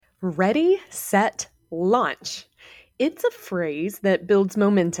Ready, set, launch. It's a phrase that builds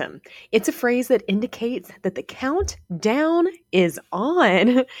momentum. It's a phrase that indicates that the countdown is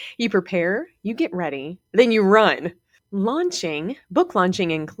on. You prepare, you get ready, then you run. Launching, book launching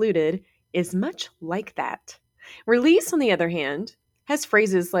included, is much like that. Release, on the other hand, has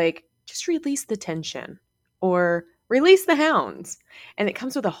phrases like just release the tension or release the hounds, and it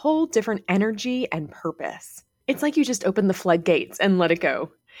comes with a whole different energy and purpose. It's like you just open the floodgates and let it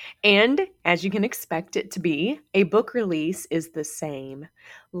go. And as you can expect it to be, a book release is the same.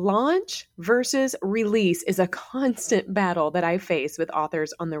 Launch versus release is a constant battle that I face with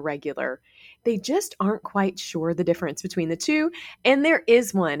authors on the regular. They just aren't quite sure the difference between the two, and there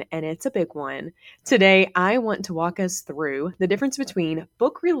is one, and it's a big one. Today, I want to walk us through the difference between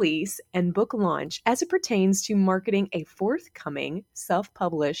book release and book launch as it pertains to marketing a forthcoming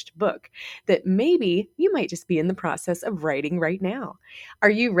self-published book that maybe you might just be in the process of writing right now. Are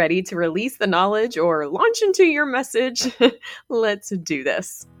you ready to release the knowledge or launch into your message? Let's do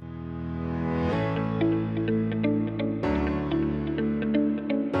this.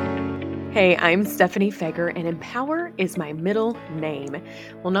 Hey, I'm Stephanie Feger, and Empower is my middle name.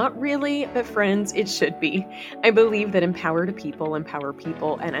 Well, not really, but friends, it should be. I believe that empowered people empower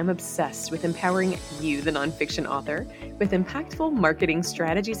people, and I'm obsessed with empowering you, the nonfiction author, with impactful marketing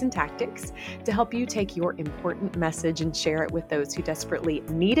strategies and tactics to help you take your important message and share it with those who desperately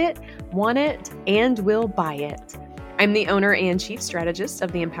need it, want it, and will buy it. I'm the owner and chief strategist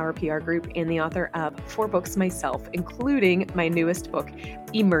of the Empower PR Group and the author of 4 books myself, including my newest book,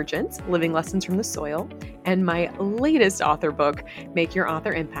 Emergence, Living Lessons from the Soil, and my latest author book, Make Your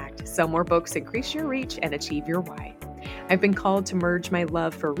Author Impact, Sell More Books, Increase Your Reach, and Achieve Your Why. I've been called to merge my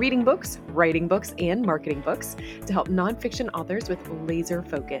love for reading books, writing books, and marketing books to help nonfiction authors with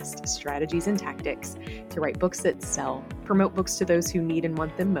laser-focused strategies and tactics to write books that sell, promote books to those who need and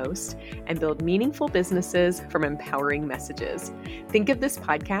want them most, and build meaningful businesses from empowering messages. Think of this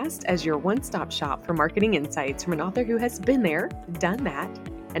podcast as your one-stop shop for marketing insights from an author who has been there, done that,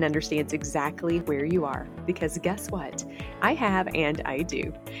 and understands exactly where you are. Because guess what? I have and I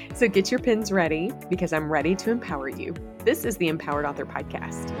do. So get your pens ready because I'm ready to empower you. This is the Empowered Author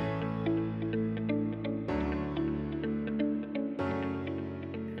Podcast.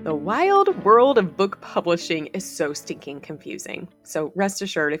 The wild world of book publishing is so stinking confusing. So rest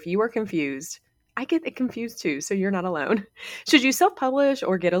assured, if you are confused, I get confused too, so you're not alone. Should you self-publish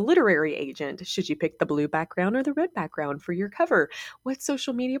or get a literary agent? Should you pick the blue background or the red background for your cover? What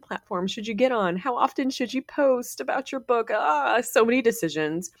social media platform should you get on? How often should you post about your book? So many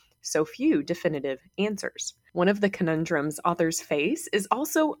decisions, so few definitive answers. One of the conundrums authors face is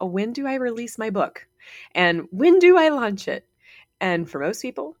also, when do I release my book? And when do I launch it? And for most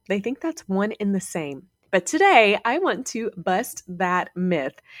people, they think that's one and the same. But today, I want to bust that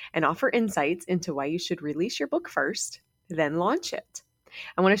myth and offer insights into why you should release your book first, then launch it.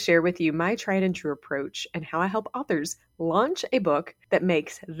 I want to share with you my tried and true approach and how I help authors launch a book that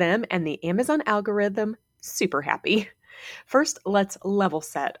makes them and the Amazon algorithm super happy. First, let's level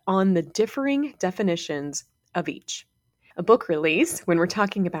set on the differing definitions of each. A book release, when we're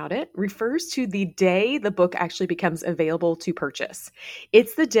talking about it, refers to the day the book actually becomes available to purchase.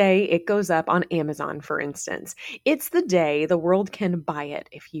 It's the day it goes up on Amazon, for instance. It's the day the world can buy it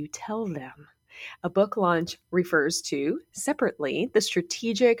if you tell them. A book launch refers to, separately, the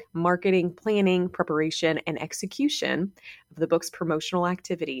strategic marketing, planning, preparation, and execution of the book's promotional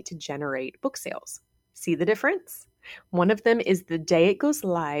activity to generate book sales. See the difference? One of them is the day it goes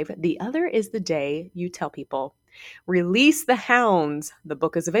live. The other is the day you tell people. Release the hounds. The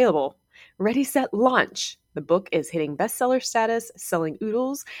book is available. Ready, set, launch. The book is hitting bestseller status, selling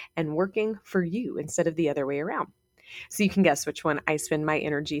oodles, and working for you instead of the other way around. So you can guess which one I spend my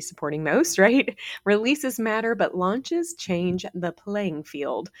energy supporting most, right? Releases matter, but launches change the playing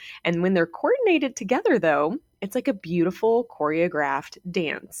field. And when they're coordinated together, though, it's like a beautiful choreographed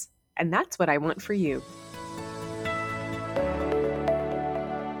dance. And that's what I want for you.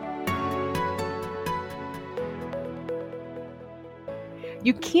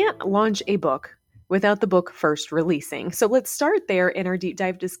 You can't launch a book without the book first releasing. So let's start there in our deep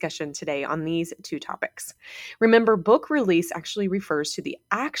dive discussion today on these 2 topics. Remember, book release actually refers to the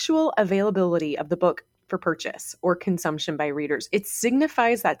actual availability of the book for purchase or consumption by readers. It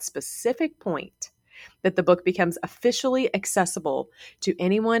signifies that specific point that the book becomes officially accessible to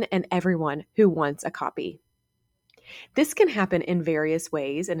anyone and everyone who wants a copy. This can happen in various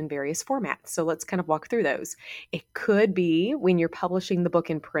ways and in various formats. So let's kind of walk through those. It could be when you're publishing the book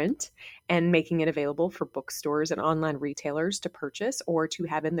in print and making it available for bookstores and online retailers to purchase or to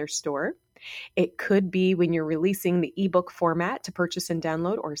have in their store. It could be when you're releasing the ebook format to purchase and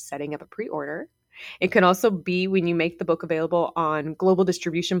download or setting up a pre-order. It could also be when you make the book available on global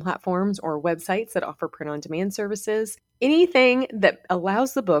distribution platforms or websites that offer print-on-demand services. Anything that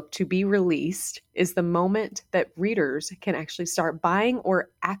allows the book to be released is the moment that readers can actually start buying or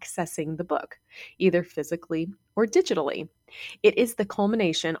accessing the book, either physically or digitally. It is the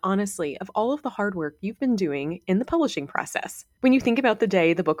culmination, honestly, of all of the hard work you've been doing in the publishing process. When you think about the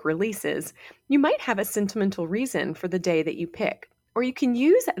day the book releases, you might have a sentimental reason for the day that you pick. Or you can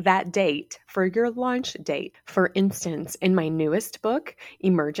use that date for your launch date. For instance, in my newest book,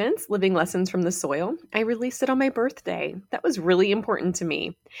 Emergence, Living Lessons from the Soil, I released it on my birthday. That was really important to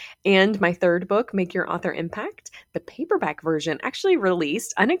me. And my third book, Make Your Author Impact, the paperback version actually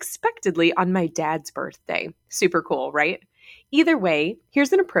released unexpectedly on my dad's birthday. Super cool, right? Either way,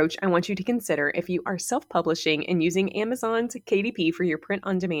 here's an approach I want you to consider if you are self-publishing and using Amazon's KDP for your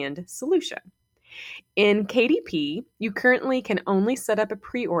print-on-demand solution. In KDP, you currently can only set up a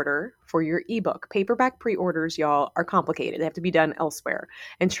pre-order for your ebook. Paperback pre-orders, y'all, are complicated. They have to be done elsewhere.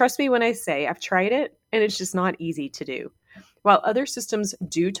 And trust me when I say I've tried it and it's just not easy to do. While other systems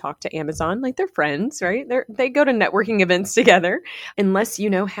do talk to Amazon like they're friends, right? They go to networking events together. Unless you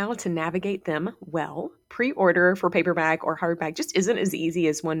know how to navigate them well, pre-order for paperback or hardback just isn't as easy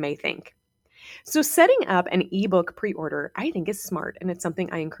as one may think. So setting up an ebook pre-order, I think, is smart, and it's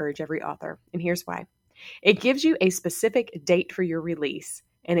something I encourage every author. And here's why. It gives you a specific date for your release.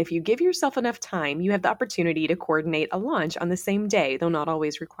 And if you give yourself enough time, you have the opportunity to coordinate a launch on the same day, though not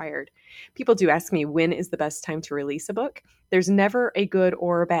always required. People do ask me, when is the best time to release a book? There's never a good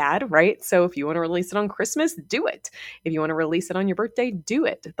or a bad, right? So if you want to release it on Christmas, do it. If you want to release it on your birthday, do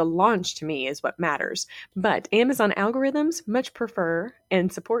it. The launch to me is what matters. But Amazon algorithms much prefer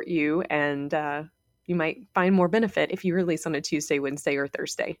and support you, and you might find more benefit if you release on a Tuesday, Wednesday, or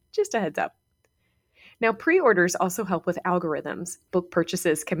Thursday. Just a heads up. Now, pre-orders also help with algorithms. Book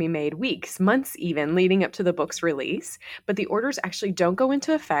purchases can be made weeks, months even, leading up to the book's release, but the orders actually don't go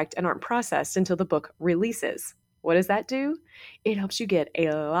into effect and aren't processed until the book releases. What does that do? It helps you get a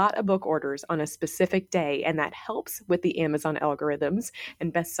lot of book orders on a specific day, and that helps with the Amazon algorithms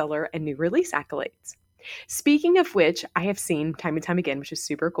and bestseller and new release accolades. Speaking of which, I have seen time and time again, which is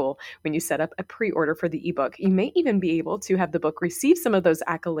super cool, when you set up a pre-order for the ebook, you may even be able to have the book receive some of those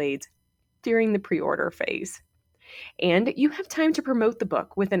accolades during the pre-order phase. And you have time to promote the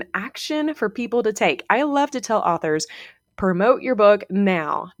book with an action for people to take. I love to tell authors, promote your book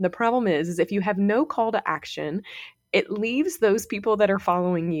now. The problem is if you have no call to action, it leaves those people that are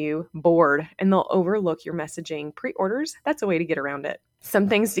following you bored and they'll overlook your messaging. Pre-orders, that's a way to get around it. Some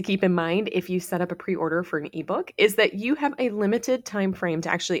things to keep in mind if you set up a pre-order for an ebook is that you have a limited time frame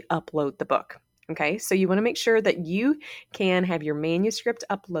to actually upload the book. Okay, so you want to make sure that you can have your manuscript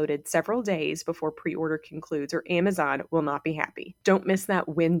uploaded several days before pre-order concludes, or Amazon will not be happy. Don't miss that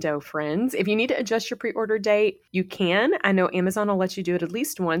window, friends. If you need to adjust your pre-order date, you can. I know Amazon will let you do it at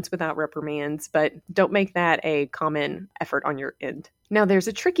least once without reprimands, but don't make that a common effort on your end. Now, there's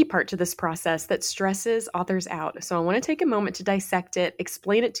a tricky part to this process that stresses authors out. So I want to take a moment to dissect it,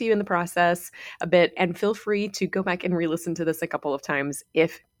 explain it to you in the process a bit, and feel free to go back and re-listen to this a couple of times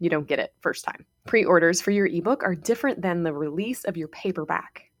if you don't get it first time. Pre-orders for your ebook are different than the release of your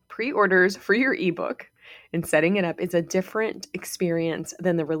paperback. Pre-orders for your ebook and setting it up is a different experience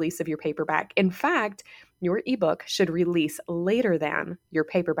than the release of your paperback. In fact, your ebook should release later than your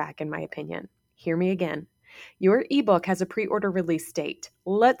paperback, in my opinion. Hear me again. Your ebook has a pre-order release date.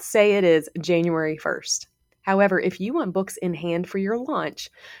 Let's say it is January 1st. However, if you want books in hand for your launch,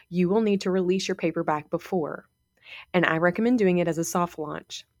 you will need to release your paperback before. And I recommend doing it as a soft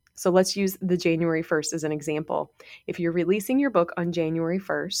launch. So let's use the January 1st as an example. If you're releasing your book on January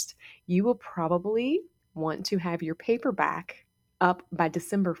 1st, you will probably want to have your paperback up by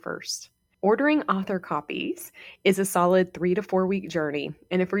December 1st. Ordering author copies is a solid 3 to 4 week journey.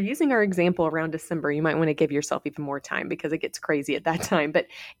 And if we're using our example around December, you might want to give yourself even more time because it gets crazy at that time. But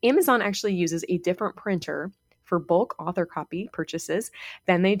Amazon actually uses a different printer for bulk author copy purchases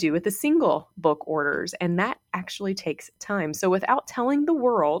than they do with the single book orders. And that actually takes time. So without telling the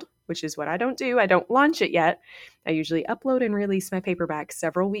world, which is what I don't do, I don't launch it yet, I usually upload and release my paperback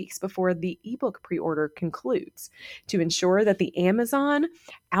several weeks before the ebook pre-order concludes to ensure that the Amazon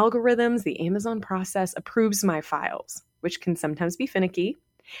algorithms, the Amazon process approves my files, which can sometimes be finicky,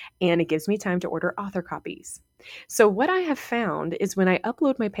 and it gives me time to order author copies. So what I have found is when I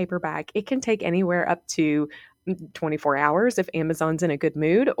upload my paperback, it can take anywhere up to 24 hours if Amazon's in a good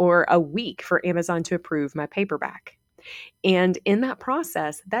mood, or a week for Amazon to approve my paperback. And in that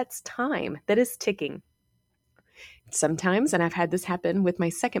process, that's time that is ticking. Sometimes, and I've had this happen with my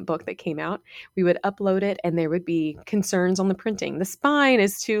second book that came out, we would upload it and there would be concerns on the printing. The spine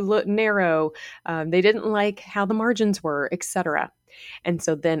is too narrow. They didn't like how the margins were, etc. And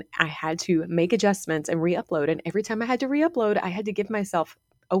so then I had to make adjustments and re-upload. And every time I had to re-upload, I had to give myself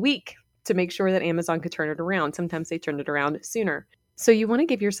a week to make sure that Amazon could turn it around. Sometimes they turned it around sooner. So you want to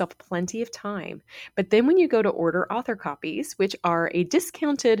give yourself plenty of time. But then when you go to order author copies, which are a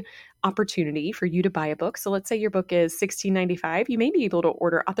discounted opportunity for you to buy a book. So let's say your book is $16.95. You may be able to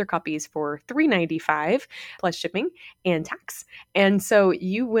order author copies for $3.95 plus shipping and tax. And so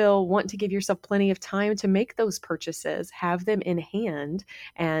you will want to give yourself plenty of time to make those purchases, have them in hand,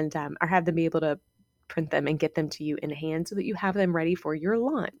 and or have them be able to print them and get them to you in hand so that you have them ready for your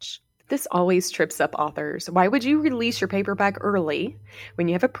launch. This always trips up authors. Why would you release your paperback early when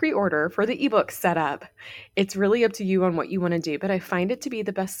you have a pre-order for the ebook set up? It's really up to you on what you want to do, but I find it to be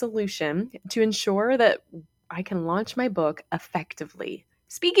the best solution to ensure that I can launch my book effectively.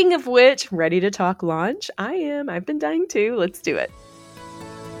 Speaking of which, ready to talk launch? I am. I've been dying too. Let's do it.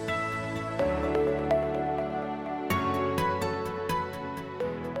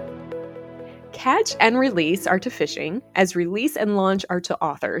 Catch and release are to fishing, as release and launch are to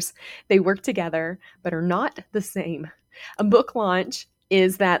authors. They work together, but are not the same. A book launch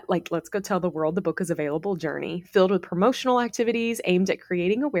is that, let's go tell the world the book is available journey, filled with promotional activities aimed at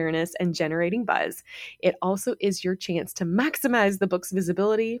creating awareness and generating buzz. It also is your chance to maximize the book's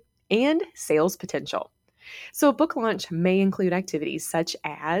visibility and sales potential. So a book launch may include activities such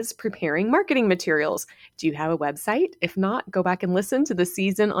as preparing marketing materials. Do you have a website? If not, go back and listen to the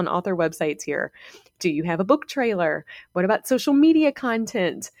season on author websites here. Do you have a book trailer? What about social media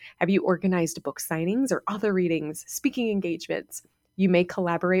content? Have you organized book signings or author readings, speaking engagements? You may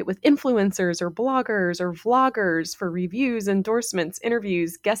collaborate with influencers or bloggers or vloggers for reviews, endorsements,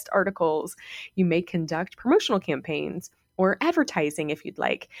 interviews, guest articles. You may conduct promotional campaigns or advertising if you'd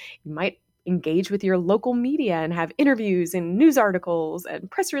like. You might engage with your local media and have interviews and news articles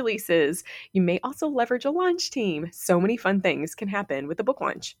and press releases. You may also leverage a launch team. So many fun things can happen with a book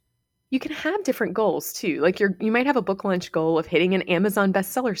launch. You can have different goals too. You might have a book launch goal of hitting an Amazon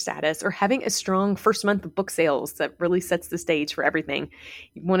bestseller status or having a strong first month of book sales that really sets the stage for everything.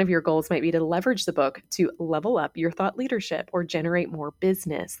 One of your goals might be to leverage the book to level up your thought leadership or generate more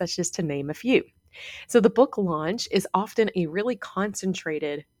business. That's just to name a few. So the book launch is often a really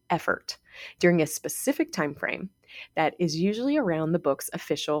concentrated effort during a specific time frame that is usually around the book's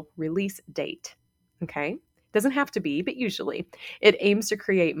official release date. Okay? Doesn't have to be, but usually. It aims to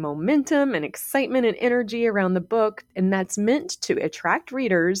create momentum and excitement and energy around the book, and that's meant to attract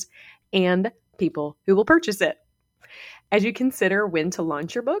readers and people who will purchase it. As you consider when to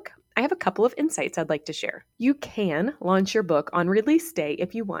launch your book, I have a couple of insights I'd like to share. You can launch your book on release day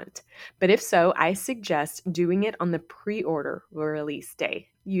if you want, but if so, I suggest doing it on the pre-order release day.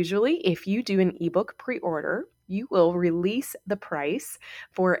 Usually, if you do an ebook pre-order, you will release the price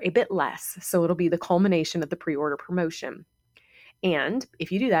for a bit less, so it'll be the culmination of the pre-order promotion. And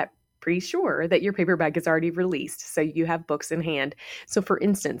if you do that, pretty sure that your paperback is already released, so you have books in hand. So for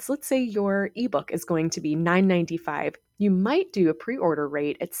instance, let's say your ebook is going to be $9.95. You might do a pre-order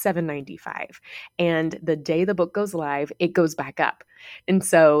rate at $7.95. And the day the book goes live, it goes back up. And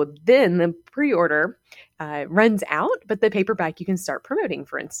so then the pre-order runs out, but the paperback you can start promoting,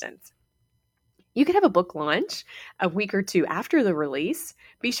 for instance. You could have a book launch a week or two after the release.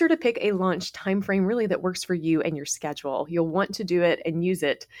 Be sure to pick a launch timeframe really that works for you and your schedule. You'll want to do it and use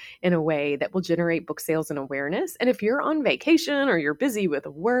it in a way that will generate book sales and awareness. And if you're on vacation or you're busy with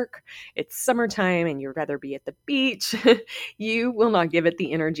work, it's summertime and you'd rather be at the beach, you will not give it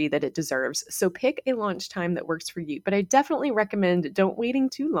the energy that it deserves. So pick a launch time that works for you. But I definitely recommend don't waiting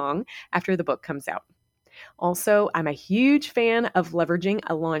too long after the book comes out. Also, I'm a huge fan of leveraging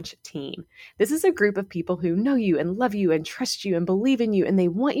a launch team. This is a group of people who know you and love you and trust you and believe in you, and they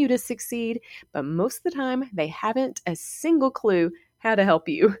want you to succeed, but most of the time they haven't a single clue how to help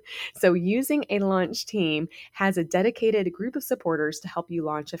you. So using a launch team has a dedicated group of supporters to help you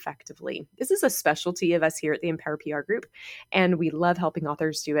launch effectively. This is a specialty of us here at the Empower PR Group, and we love helping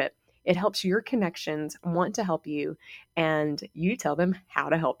authors do it. It helps your connections want to help you, and you tell them how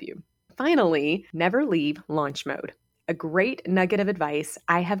to help you. Finally, never leave launch mode. A great nugget of advice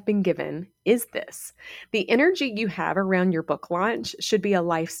I have been given is this: the energy you have around your book launch should be a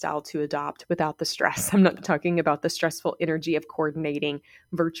lifestyle to adopt without the stress. I'm not talking about the stressful energy of coordinating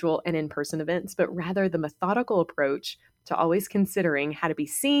virtual and in-person events, but rather the methodical approach to always considering how to be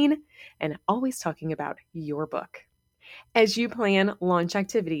seen and always talking about your book. As you plan launch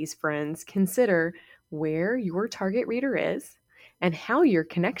activities, friends, consider where your target reader is and how your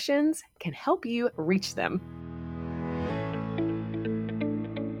connections can help you reach them.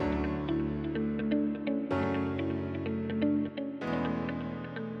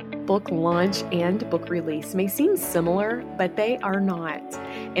 book launch and book release may seem similar, but they are not.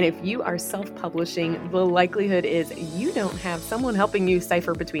 And if you are self-publishing, the likelihood is you don't have someone helping you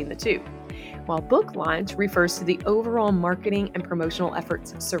cipher between the two. While book launch refers to the overall marketing and promotional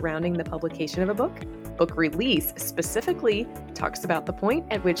efforts surrounding the publication of a book, book release specifically talks about the point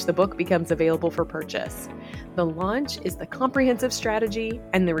at which the book becomes available for purchase. The launch is the comprehensive strategy,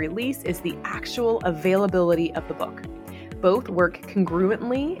 and the release is the actual availability of the book. Both work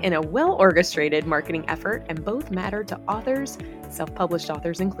congruently in a well-orchestrated marketing effort, and both matter to authors, self-published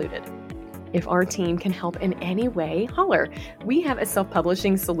authors included. If our team can help in any way, holler. We have a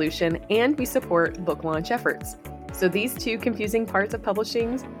self-publishing solution and we support book launch efforts. So these two confusing parts of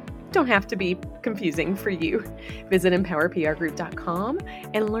publishing don't have to be confusing for you. Visit empowerprgroup.com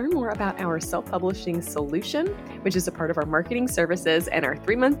and learn more about our self-publishing solution, which is a part of our marketing services, and our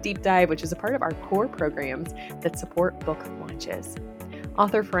 3-month deep dive, which is a part of our core programs that support book launches.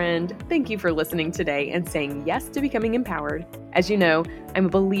 Author friend, thank you for listening today and saying yes to becoming empowered. As you know, I'm a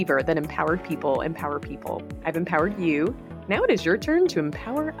believer that empowered people empower people. I've empowered you. Now it is your turn to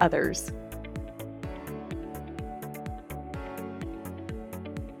empower others.